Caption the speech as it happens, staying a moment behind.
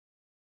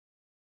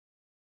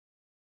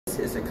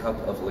is a cup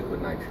of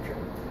liquid nitrogen,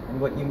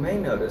 and what you may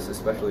notice,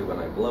 especially when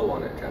I blow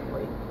on it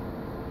gently,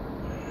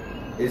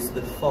 is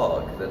the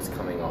fog that's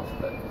coming off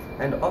of it.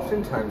 And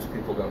oftentimes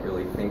people don't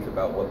really think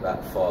about what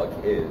that fog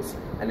is,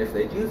 and if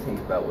they do think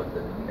about what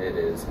it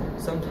is,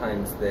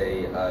 sometimes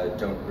they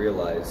don't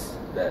realize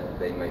that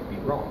they might be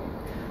wrong.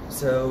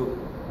 So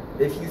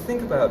if you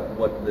think about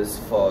what this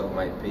fog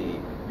might be,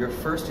 your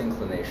first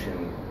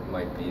inclination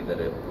might be that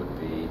it would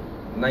be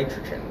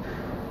nitrogen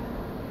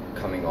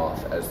coming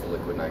off as the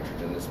liquid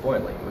nitrogen is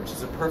boiling, which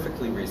is a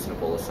perfectly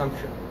reasonable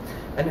assumption.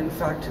 And in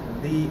fact,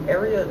 the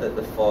area that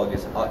the fog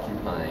is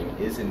occupying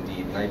is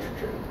indeed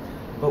nitrogen,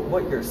 but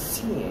what you're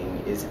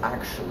seeing is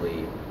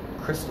actually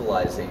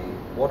crystallizing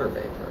water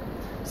vapor.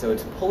 So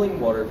it's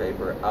pulling water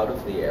vapor out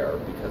of the air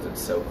because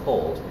it's so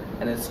cold,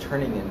 and it's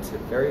turning into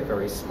very,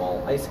 very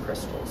small ice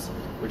crystals,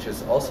 which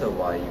is also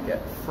why you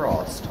get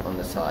frost on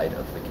the side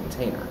of the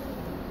container.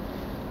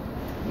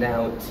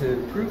 Now,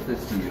 to prove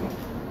this to you,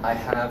 I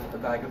have a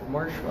bag of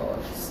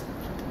marshmallows.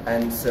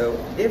 And so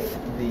if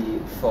the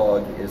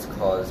fog is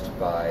caused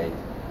by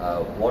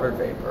water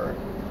vapor,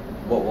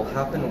 what will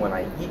happen when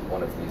I eat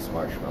one of these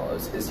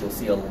marshmallows is you'll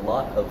see a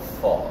lot of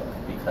fog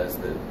because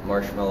the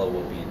marshmallow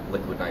will be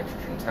liquid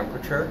nitrogen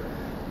temperature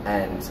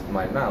and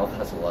my mouth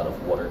has a lot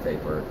of water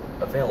vapor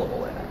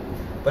available in it.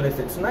 But if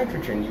it's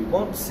nitrogen,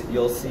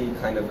 you'll see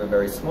kind of a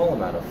very small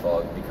amount of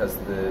fog because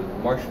the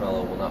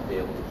marshmallow will not be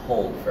able to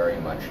hold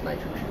very much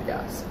nitrogen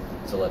gas.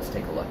 So let's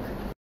take a look.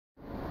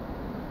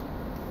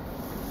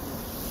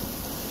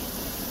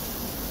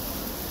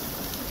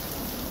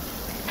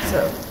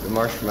 So, the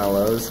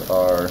marshmallows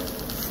are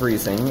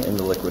freezing in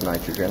the liquid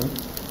nitrogen,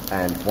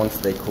 and once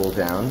they cool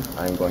down,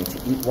 I'm going to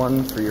eat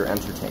one for your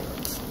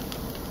entertainment.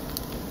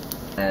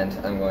 And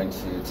I'm going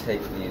to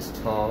take these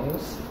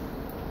tongs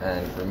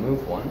and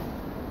remove one.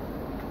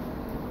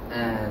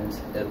 And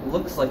it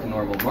looks like a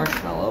normal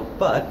marshmallow,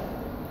 but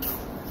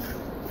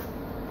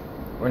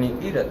when you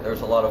eat it,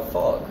 there's a lot of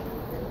fog.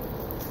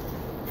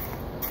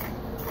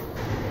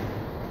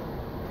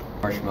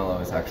 Marshmallow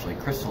is actually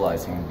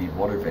crystallizing the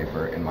water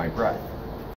vapor in my breath.